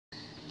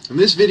In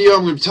this video,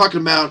 I'm going to be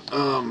talking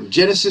about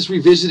Genesis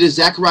Revisited,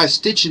 Zechariah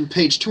Stitchin,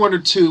 page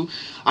 202.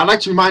 I'd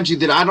like to remind you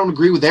that I don't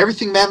agree with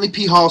everything Manly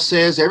P. Hall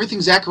says, everything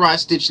Zechariah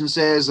Stitchin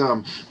says,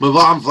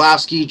 Mavon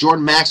Vlasky,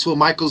 Jordan Maxwell,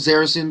 Michael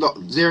Zarian,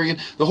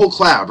 the whole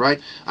cloud, right?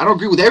 I don't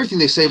agree with everything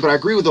they say, but I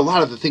agree with a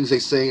lot of the things they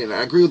say, and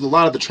I agree with a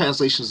lot of the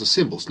translations of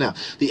symbols. Now,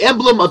 the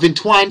emblem of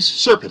entwined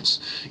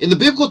serpents. In the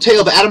biblical tale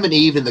of Adam and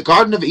Eve in the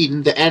Garden of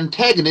Eden, the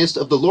antagonist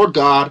of the Lord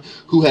God,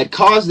 who had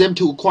caused them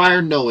to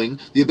acquire knowing,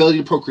 the ability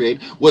to procreate,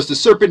 was the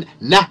serpent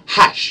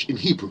Nahash in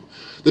Hebrew.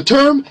 The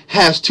term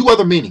has two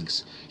other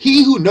meanings: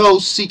 he who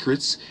knows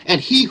secrets and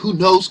he who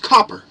knows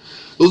copper.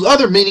 Those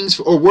other meanings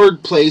or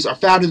word plays are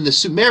found in the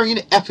Sumerian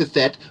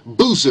epithet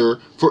Boozer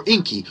for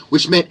enki,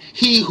 which meant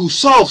he who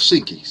solves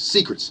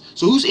secrets.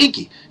 So who's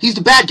Enki? He's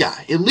the bad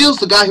guy. Enlil's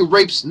the guy who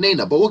rapes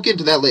Nana, but we'll get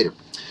into that later.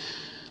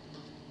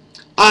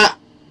 I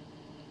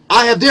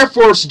have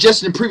therefore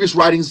suggested in previous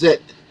writings that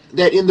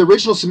in the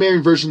original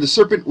Sumerian version the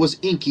serpent was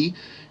Enki.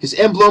 His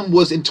emblem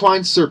was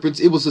entwined serpents.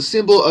 It was a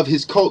symbol of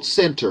his cult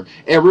center,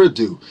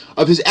 Eridu,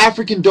 of his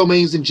African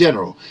domains in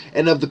general,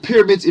 and of the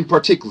pyramids in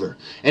particular.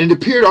 And it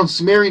appeared on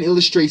Sumerian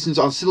illustrations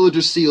on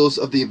cylinder seals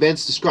of the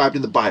events described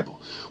in the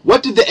Bible.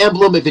 What did the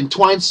emblem of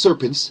entwined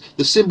serpents,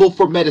 the symbol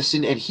for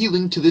medicine and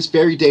healing to this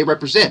very day,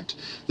 represent?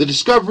 The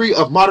discovery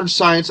of modern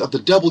science of the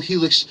double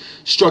helix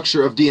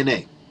structure of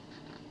DNA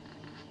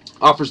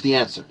offers the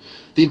answer.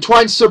 The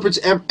entwined serpents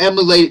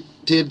emulated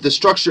the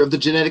structure of the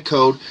genetic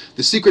code,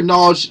 the secret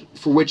knowledge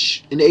for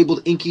which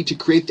enabled Enki to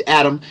create the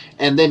atom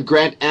and then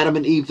grant Adam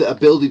and Eve the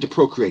ability to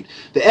procreate.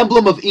 The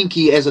emblem of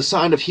Enki as a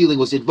sign of healing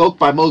was invoked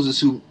by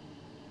Moses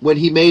when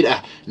he made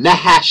a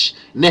Nahash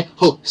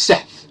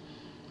Nehoseth,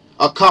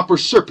 a copper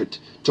serpent,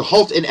 to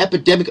halt an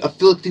epidemic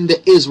afflicting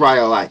the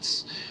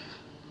Israelites.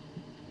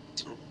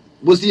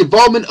 Was the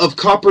involvement of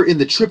copper in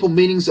the triple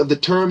meanings of the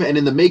term and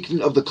in the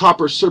making of the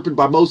copper serpent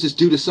by Moses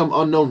due to some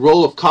unknown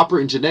role of copper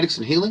in genetics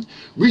and healing?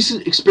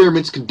 Recent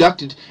experiments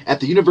conducted at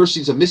the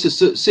universities of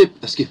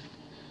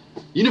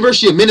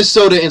University of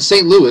Minnesota and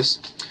St. Louis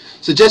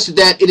suggested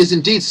that it is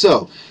indeed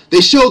so. They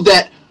showed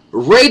that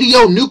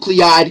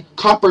radionuclide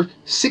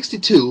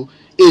copper-62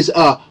 is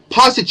a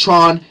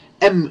positron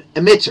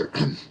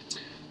emitter,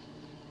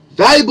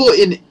 valuable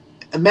in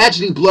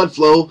imagining blood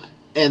flow,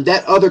 and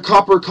that other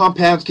copper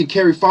compounds can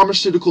carry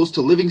pharmaceuticals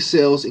to living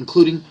cells,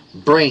 including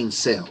brain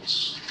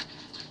cells.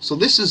 So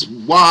this is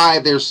why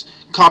there's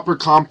copper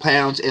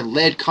compounds and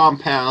lead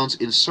compounds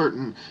in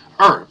certain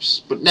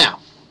herbs. But now,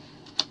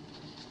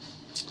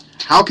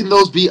 how can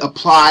those be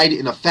applied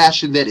in a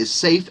fashion that is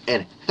safe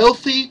and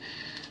healthy?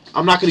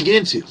 I'm not going to get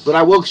into, but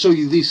I will show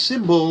you these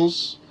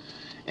symbols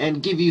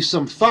and give you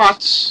some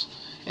thoughts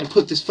and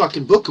put this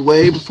fucking book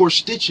away before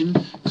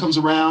Stitchin comes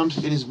around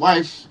and his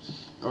wife,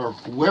 or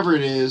whoever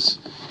it is,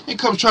 and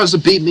tries to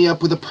beat me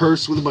up with a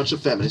purse with a bunch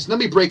of feminists. Let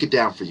me break it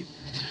down for you.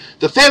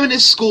 The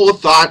feminist school of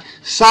thought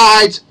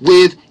sides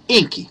with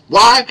Enki.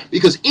 Why?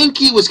 Because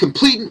Enki was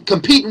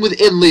competing with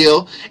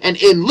Enlil,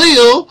 and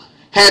Enlil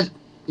had,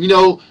 he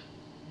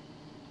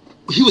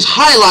was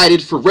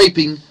highlighted for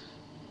raping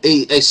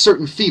a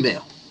certain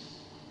female.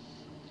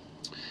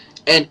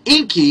 And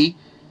Enki,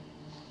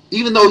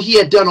 even though he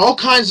had done all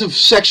kinds of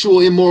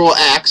sexual immoral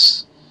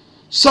acts,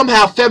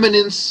 somehow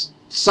feminists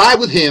side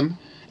with him.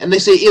 And they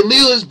say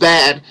Enlil is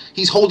bad,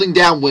 he's holding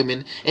down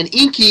women, and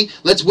Enki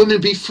lets women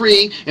be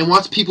free and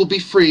wants people to be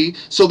free,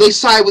 so they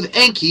side with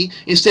Enki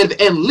instead of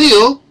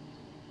Enlil.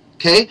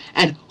 Okay?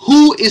 And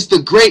who is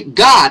the great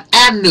god?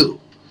 Anu.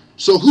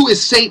 So who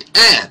is Saint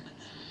Anne?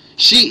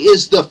 She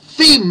is the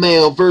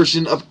female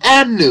version of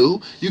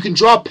Anu. You can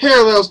draw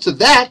parallels to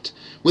that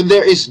when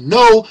there is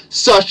no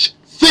such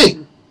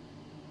thing.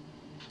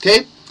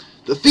 Okay?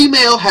 The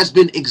female has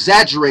been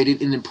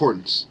exaggerated in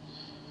importance.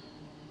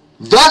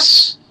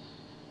 Thus,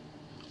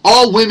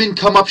 all women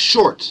come up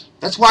short.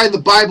 That's why in the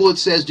Bible it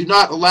says, do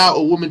not allow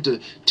a woman to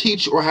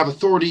teach or have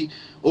authority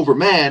over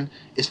man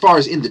as far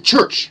as in the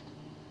church.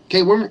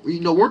 Okay, we're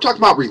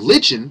talking about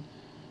religion,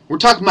 we're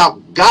talking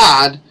about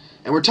God,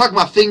 and we're talking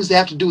about things that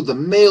have to do with the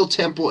male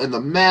temple and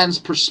the man's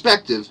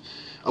perspective.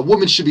 A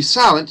woman should be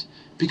silent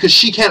because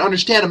she can't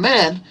understand a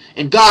man,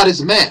 and God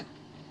is a man.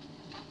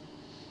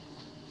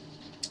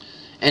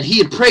 And he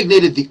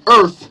impregnated the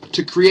earth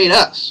to create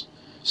us.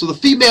 So the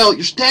female,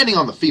 you're standing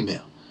on the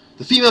female.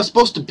 The female is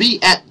supposed to be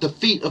at the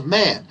feet of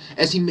man,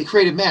 as he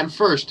created man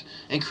first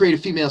and created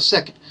female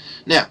second.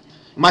 Now,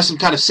 am I some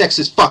kind of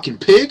sexist fucking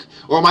pig?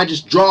 Or am I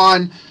just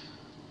drawing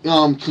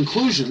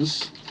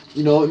conclusions?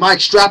 Am I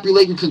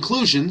extrapolating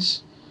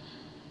conclusions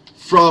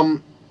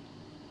from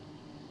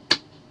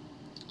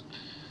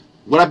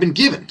what I've been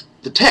given?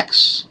 The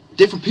texts,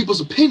 different people's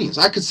opinions.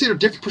 I consider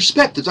different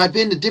perspectives. I've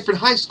been to different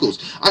high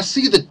schools. I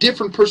see the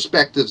different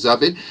perspectives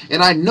of it,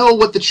 and I know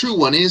what the true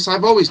one is.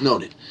 I've always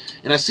known it.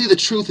 And I see the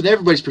truth in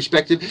everybody's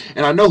perspective,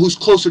 and I know who's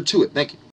closer to it. Thank you.